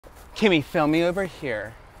Kimmy, film me over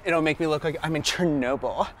here. It'll make me look like I'm in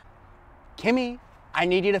Chernobyl. Kimmy, I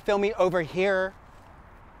need you to film me over here.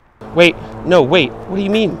 Wait, no, wait. What do you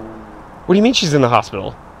mean? What do you mean she's in the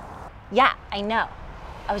hospital? Yeah, I know.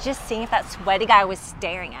 I was just seeing if that sweaty guy was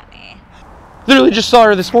staring at me. Literally just saw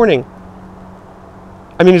her this morning.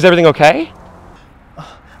 I mean, is everything okay?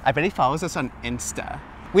 I bet he follows us on Insta.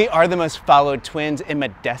 We are the most followed twins in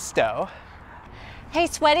Modesto. Hey,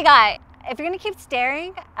 sweaty guy, if you're gonna keep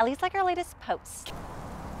staring, at least like our latest post.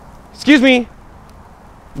 Excuse me.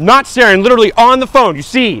 Not staring, literally on the phone. You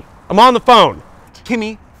see, I'm on the phone.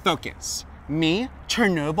 Kimmy, focus. Me,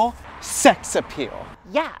 Chernobyl, sex appeal.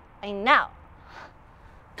 Yeah, I know.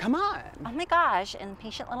 Come on. Oh my gosh,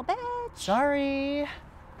 impatient little bitch. Sorry.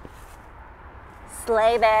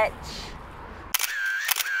 Slay bitch.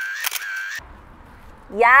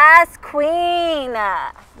 Yes, queen.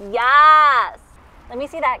 Yes. Let me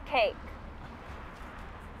see that cake.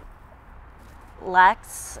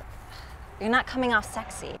 Lex, you're not coming off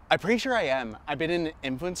sexy. I'm pretty sure I am. I've been an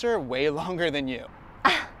influencer way longer than you.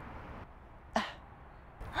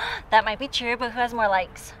 That might be true, but who has more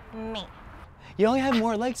likes? Me. You only have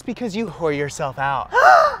more likes because you whore yourself out.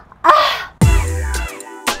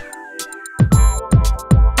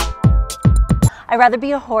 I'd rather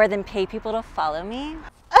be a whore than pay people to follow me.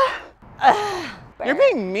 You're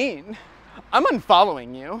being mean. I'm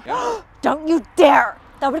unfollowing you. Don't you dare!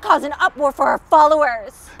 That would cause an uproar for our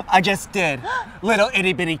followers. I just did. Little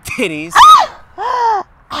itty bitty titties.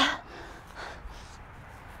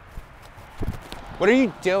 What are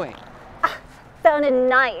you doing? Found a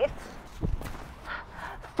knife.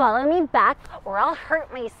 Follow me back or I'll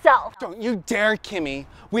hurt myself. Don't you dare, Kimmy.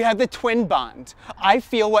 We have the twin bond. I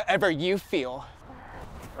feel whatever you feel.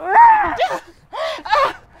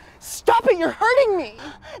 Stop it, you're hurting me.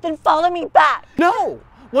 Then follow me back. No,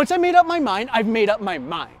 once I made up my mind, I've made up my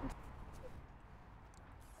mind.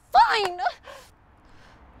 Fine.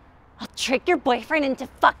 I'll trick your boyfriend into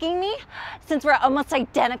fucking me. Since we're almost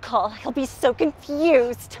identical, he'll be so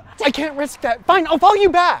confused. I can't risk that. Fine, I'll follow you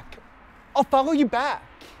back. I'll follow you back.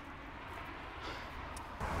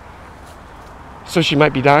 So she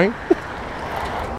might be dying?